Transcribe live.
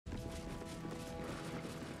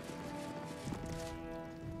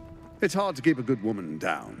It's hard to keep a good woman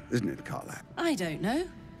down, isn't it, Karlach? I don't know.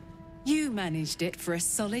 You managed it for a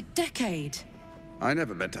solid decade. I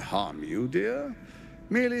never meant to harm you, dear.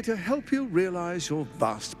 Merely to help you realize your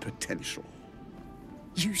vast potential.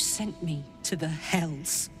 You sent me to the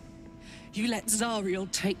hells. You let Zariel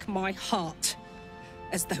take my heart,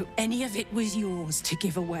 as though any of it was yours to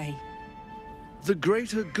give away. The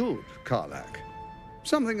greater good, Karlach.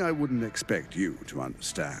 Something I wouldn't expect you to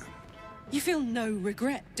understand. You feel no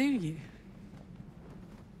regret, do you?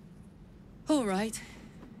 All right.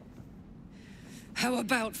 How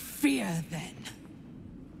about fear, then?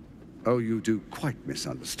 Oh, you do quite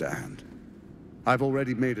misunderstand. I've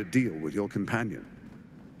already made a deal with your companion.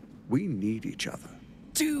 We need each other.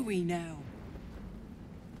 Do we now?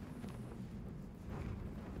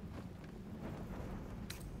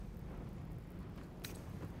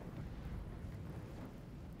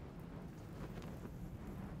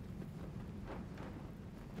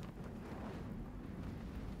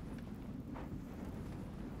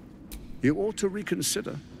 You ought to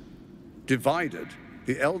reconsider. Divided,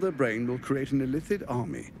 the Elder Brain will create an illithid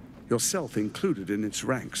army, yourself included in its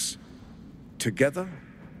ranks. Together,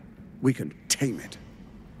 we can tame it.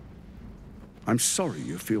 I'm sorry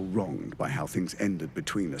you feel wronged by how things ended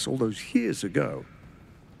between us all those years ago.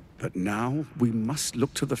 But now, we must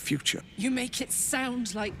look to the future. You make it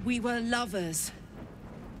sound like we were lovers.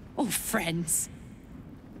 Or friends.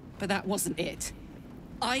 But that wasn't it.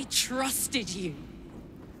 I trusted you.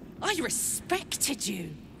 I respected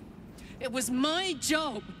you. It was my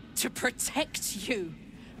job to protect you.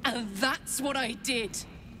 And that's what I did.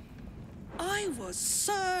 I was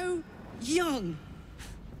so young.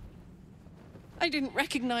 I didn't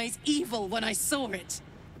recognize evil when I saw it.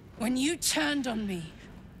 When you turned on me,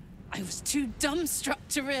 I was too dumbstruck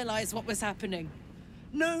to realize what was happening.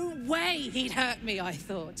 No way he'd hurt me, I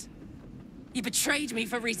thought. He betrayed me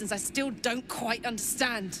for reasons I still don't quite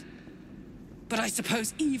understand. But I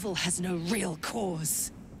suppose evil has no real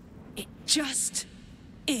cause. It just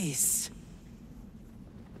is.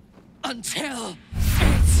 Until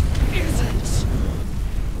it isn't.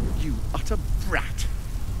 You utter brat.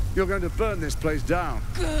 You're going to burn this place down.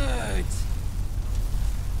 Good.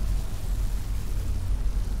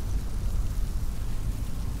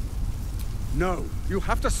 No, you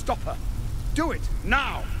have to stop her. Do it,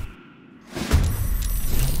 now!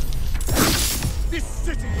 This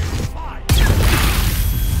city is mine!